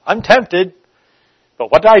 I'm tempted.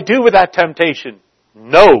 But what do I do with that temptation?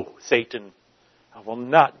 No, Satan. I will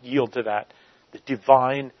not yield to that. The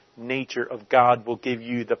divine nature of God will give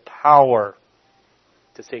you the power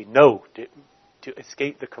to say no, to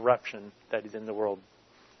escape the corruption that is in the world.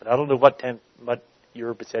 But I don't know what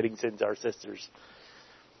your besetting sins are, sisters.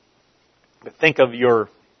 But think of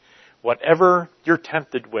whatever you're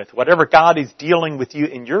tempted with, whatever God is dealing with you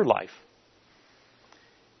in your life.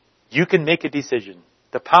 You can make a decision.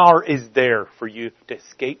 The power is there for you to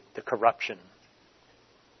escape the corruption.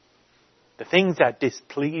 The things that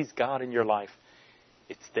displease God in your life,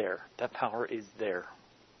 it's there. That power is there.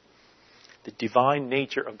 The divine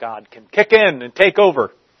nature of God can kick in and take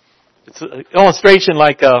over. It's an illustration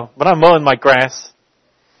like when I'm mowing my grass.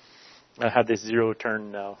 I have this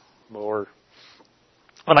zero-turn mower.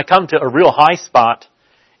 When I come to a real high spot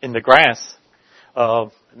in the grass,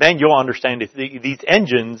 then you'll understand it. These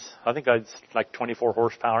engines, I think it's like 24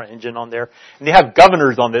 horsepower engine on there, and they have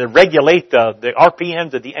governors on there that regulate the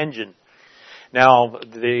RPMs of the engine. Now,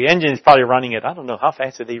 the engine is probably running at, I don't know, how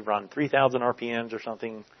fast do they run? 3,000 RPMs or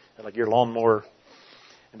something, like your lawnmower.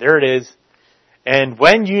 And there it is. And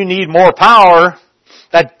when you need more power,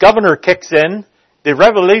 that governor kicks in. The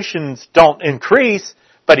revolutions don't increase,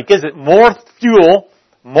 but it gives it more fuel,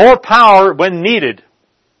 more power when needed.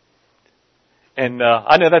 And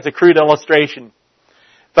I know that's a crude illustration,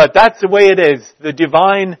 but that's the way it is. The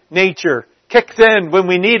divine nature kicks in when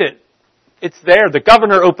we need it. It's there. The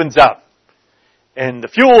governor opens up, and the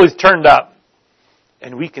fuel is turned up,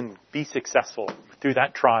 and we can be successful through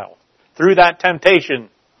that trial, through that temptation.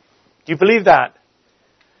 Do you believe that?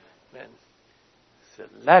 Men, so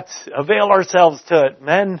let's avail ourselves to it.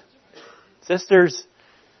 Men, sisters,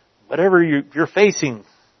 whatever you're facing,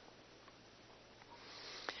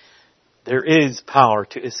 there is power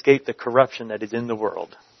to escape the corruption that is in the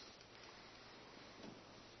world.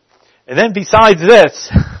 And then besides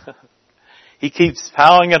this, he keeps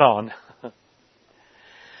piling it on.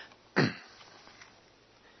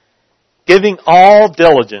 Giving all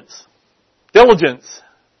diligence. Diligence.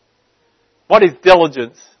 What is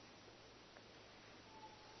diligence?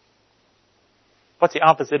 What's the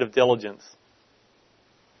opposite of diligence?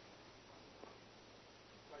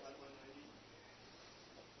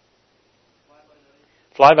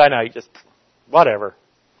 Fly by night, just whatever.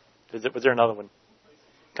 Was there another one?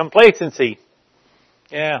 Complacency.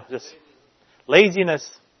 Yeah, just laziness.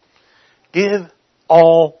 Give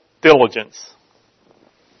all diligence.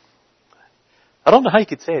 I don't know how you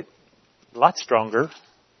could say it a lot stronger.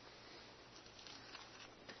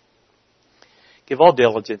 Give all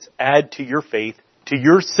diligence. Add to your faith, to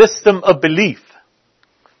your system of belief.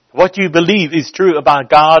 What you believe is true about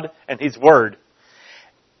God and His Word.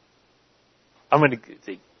 I'm going to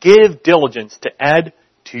say, give diligence to add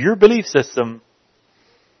to your belief system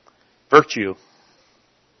virtue,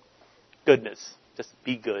 goodness. Just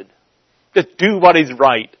be good. Just do what is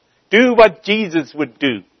right. Do what Jesus would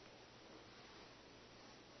do.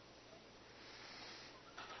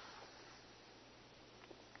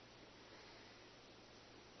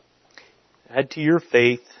 Add to your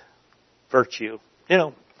faith virtue.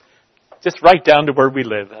 Just right down to where we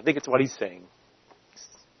live. I think it's what he's saying.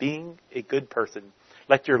 Being a good person.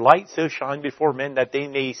 Let your light so shine before men that they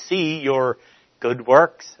may see your good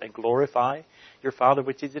works and glorify your Father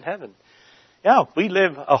which is in heaven. Yeah, we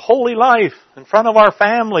live a holy life in front of our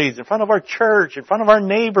families, in front of our church, in front of our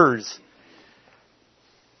neighbors.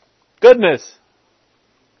 Goodness.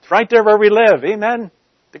 It's right there where we live. Amen.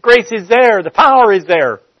 The grace is there. The power is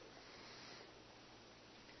there.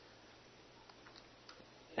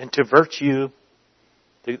 And to virtue,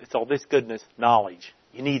 it's all this goodness, knowledge.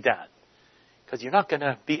 You need that. Because you're not going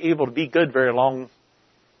to be able to be good very long.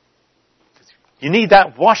 You need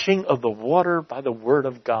that washing of the water by the Word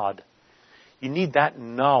of God. You need that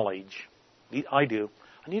knowledge. I do.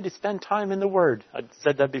 I need to spend time in the Word. I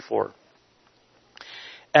said that before.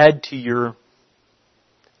 Add to your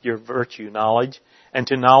virtue knowledge, and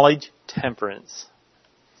to knowledge temperance.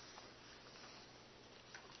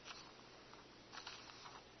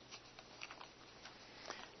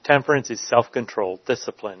 Temperance is self-control,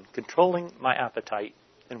 discipline, controlling my appetite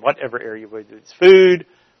in whatever area, whether it's food,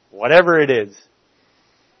 whatever it is.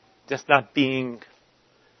 Just not being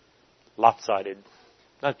lopsided,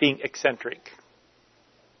 not being eccentric.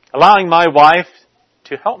 Allowing my wife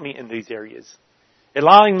to help me in these areas.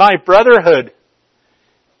 Allowing my brotherhood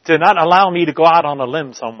to not allow me to go out on a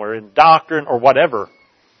limb somewhere in doctrine or whatever.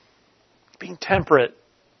 Being temperate,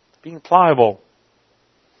 being pliable.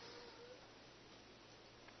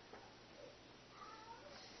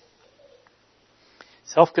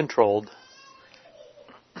 Self-controlled.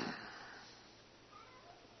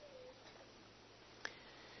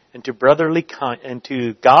 And to brotherly and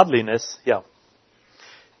to godliness,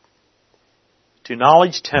 to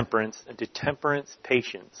knowledge temperance, and to temperance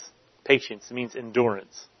patience. Patience means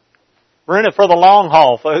endurance. We're in it for the long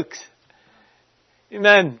haul, folks.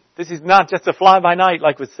 Amen. This is not just a fly-by-night,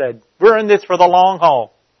 like was said. We're in this for the long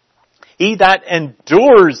haul. He that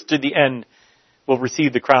endures to the end will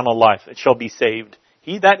receive the crown of life and shall be saved.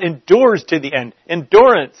 He that endures to the end.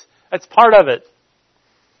 Endurance. That's part of it.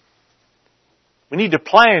 We need to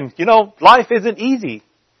plan. Life isn't easy.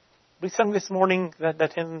 We sung this morning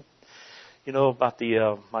that hymn, about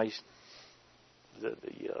the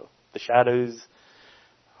shadows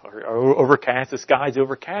are overcast, the sky's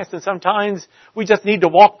overcast, and sometimes we just need to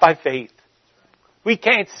walk by faith. We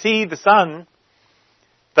can't see the sun,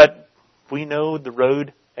 but we know the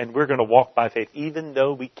road, and we're going to walk by faith, even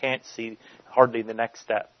though we can't see hardly the next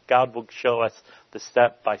step. God will show us the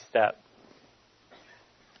step by step.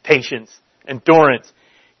 Patience, endurance,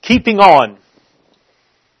 keeping on.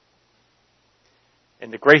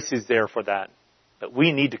 And the grace is there for that. But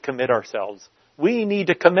we need to commit ourselves. We need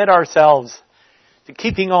to commit ourselves to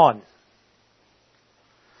keeping on.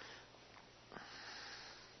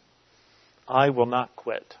 I will not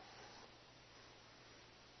quit.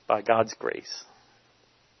 By God's grace.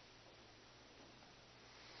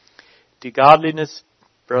 To godliness,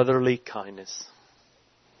 brotherly kindness.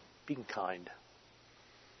 Being kind.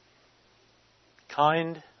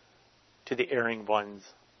 Kind to the erring ones.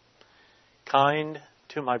 Kind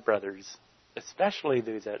to my brothers, especially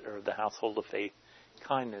those that are of the household of faith.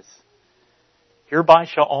 Kindness. Hereby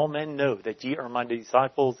shall all men know that ye are my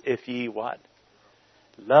disciples if ye what?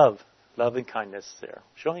 Love and kindness there.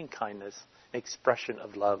 Showing kindness, an expression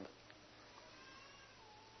of love.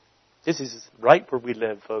 This is right where we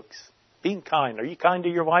live, folks. Being kind. Are you kind to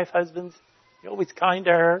your wife, husbands? You're always kind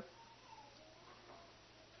to her.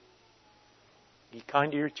 Are you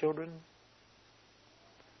kind to your children?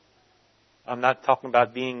 I'm not talking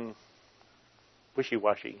about being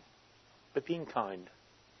wishy-washy, but being kind.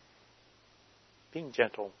 Being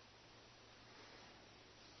gentle.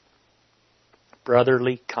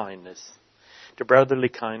 Brotherly kindness. To brotherly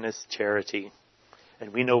kindness, charity.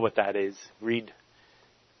 And we know what that is. Read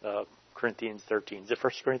Corinthians 13. Is it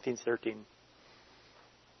 1 Corinthians 13?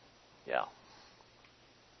 Yeah.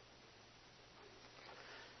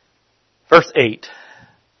 Verse 8.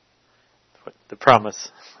 The promise.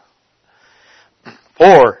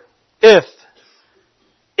 For if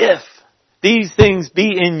these things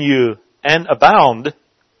be in you and abound,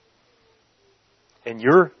 and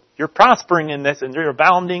you're prospering in this and you're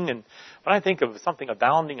abounding, and when I think of something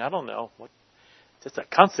abounding, I don't know, just a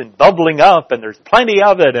constant bubbling up, and there's plenty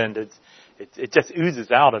of it, and it just oozes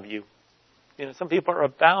out of you. Some people are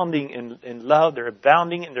abounding in love, they're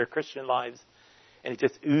abounding in their Christian lives, and it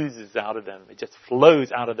just oozes out of them. It just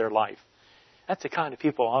flows out of their life. That's the kind of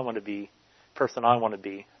people I want to be. Person I want to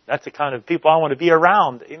be. That's the kind of people I want to be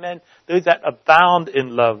around. Amen. Those that abound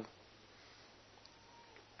in love.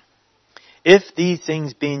 If these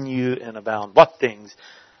things be in you and abound. What things?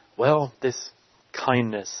 Well, this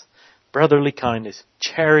kindness, brotherly kindness,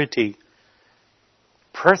 charity,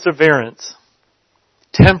 perseverance,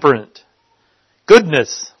 temperance,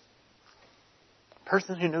 goodness.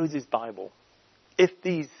 Person who knows his Bible. If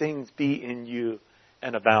these things be in you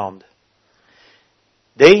and abound.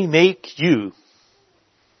 They make you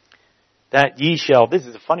that ye shall, this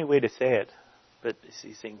is a funny way to say it, but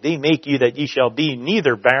he's saying, they make you that ye shall be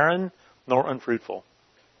neither barren nor unfruitful.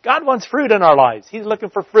 God wants fruit in our lives. He's looking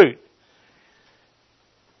for fruit.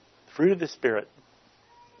 Fruit of the Spirit.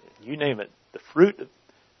 You name it. The fruit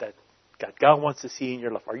that God wants to see in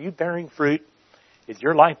your life. Are you bearing fruit? Is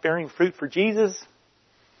your life bearing fruit for Jesus?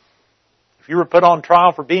 If you were put on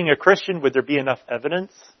trial for being a Christian, would there be enough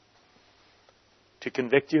evidence to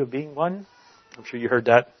convict you of being one? I'm sure you heard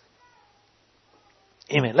that.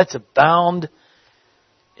 Amen. Let's abound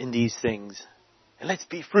in these things. And let's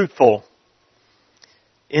be fruitful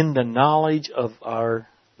in the knowledge of our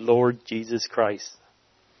Lord Jesus Christ.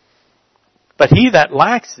 But he that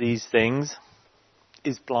lacks these things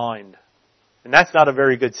is blind. And that's not a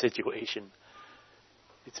very good situation.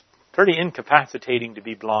 It's pretty incapacitating to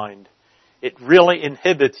be blind. It really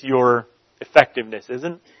inhibits your effectiveness,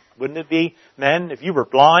 wouldn't it be, men? If you were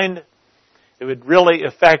blind, it would really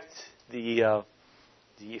affect the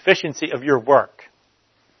efficiency of your work,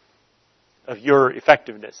 of your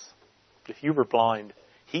effectiveness. If you were blind,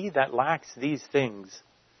 he that lacks these things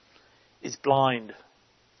is blind.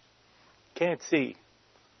 Can't see.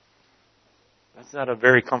 That's not a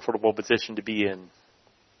very comfortable position to be in.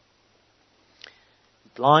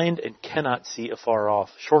 Blind and cannot see afar off.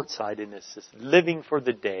 Short-sightedness, just living for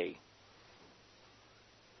the day.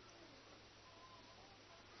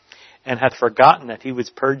 And hath forgotten that he was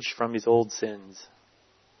purged from his old sins.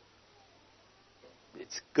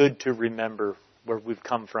 It's good to remember where we've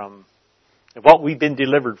come from and what we've been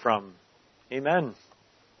delivered from. Amen.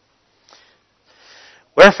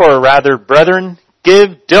 Wherefore, rather, brethren,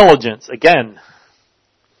 give diligence, again,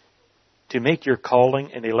 to make your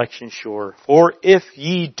calling and election sure. For if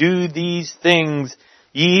ye do these things,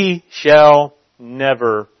 ye shall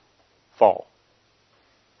never fall.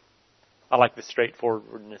 I like the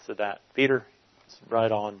straightforwardness of that. Peter, it's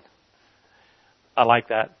right on. I like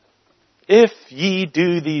that. If ye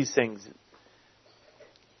do these things.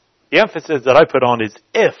 The emphasis that I put on is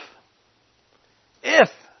if. If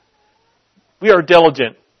we are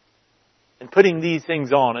diligent in putting these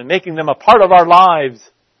things on and making them a part of our lives.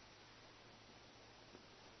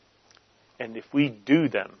 And if we do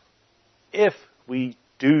them. If we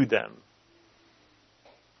do them.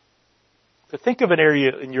 So think of an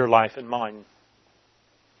area in your life and mine.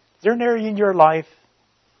 Is there an area in your life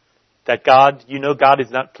that God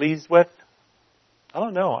is not pleased with? I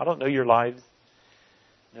don't know. I don't know your lives.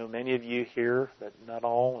 I know many of you here, but not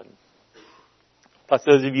all. And plus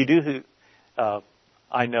those of you who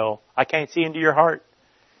I know. I can't see into your heart.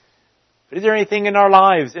 But is there anything in our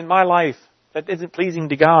lives, in my life, that isn't pleasing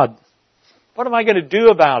to God? What am I going to do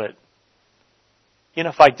about it?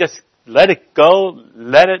 If I just let it go,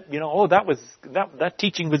 that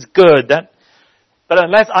teaching was good. But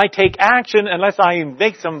unless I take action, unless I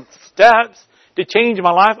make some steps to change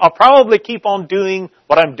my life, I'll probably keep on doing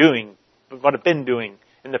what I've been doing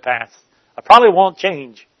in the past. I probably won't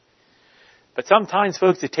change. But sometimes,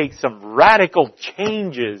 folks, it takes some radical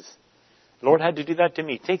changes. The Lord had to do that to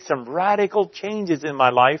me. Take some radical changes in my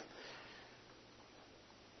life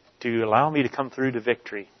to allow me to come through to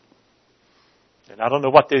victory. And I don't know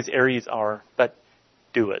what those areas are, but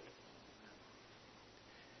do it.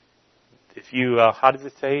 If you, how does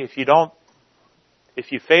it say? If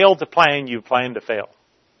you fail to plan, you plan to fail.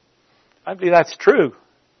 I believe that's true.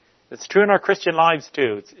 It's true in our Christian lives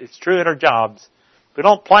too. It's true in our jobs. If we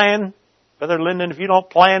don't plan, Brother Lyndon, if you don't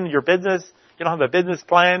plan your business, you don't have a business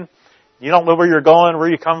plan, you don't know where you're going, where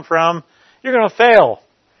you come from, you're going to fail.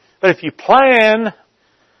 But if you plan,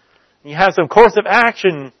 you have some course of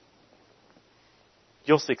action,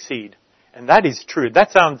 you'll succeed. And that is true.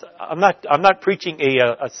 I'm not preaching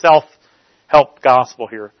a self-help gospel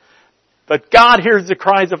here. But God hears the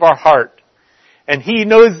cries of our heart. And He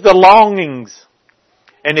knows the longings.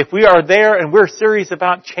 And if we are there and we're serious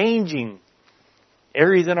about changing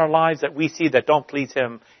areas in our lives that we see that don't please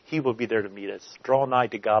Him, He will be there to meet us. Draw nigh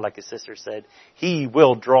to God, like His sister said. He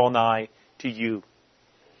will draw nigh to you.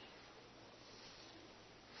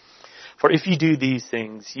 For if you do these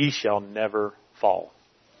things, ye shall never fall.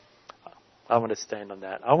 I want to stand on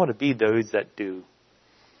that. I want to be those that do.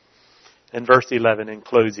 In verse 11, in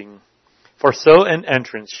closing, for so an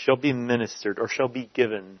entrance shall be ministered or shall be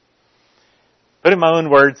given. But in my own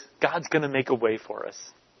words, God's going to make a way for us.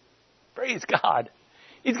 Praise God.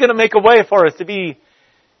 He's going to make a way for us to be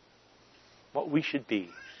what we should be.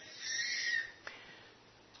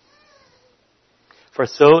 For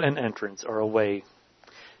so an entrance or a way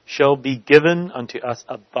shall be given unto us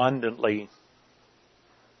abundantly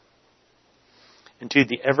into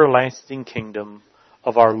the everlasting kingdom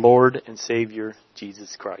of our Lord and Savior,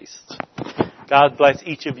 Jesus Christ. God bless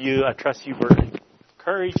each of you. I trust you were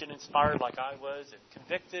encouraged and inspired like I was and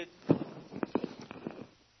convicted.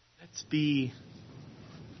 Let's be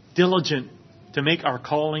diligent to make our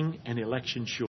calling and election sure.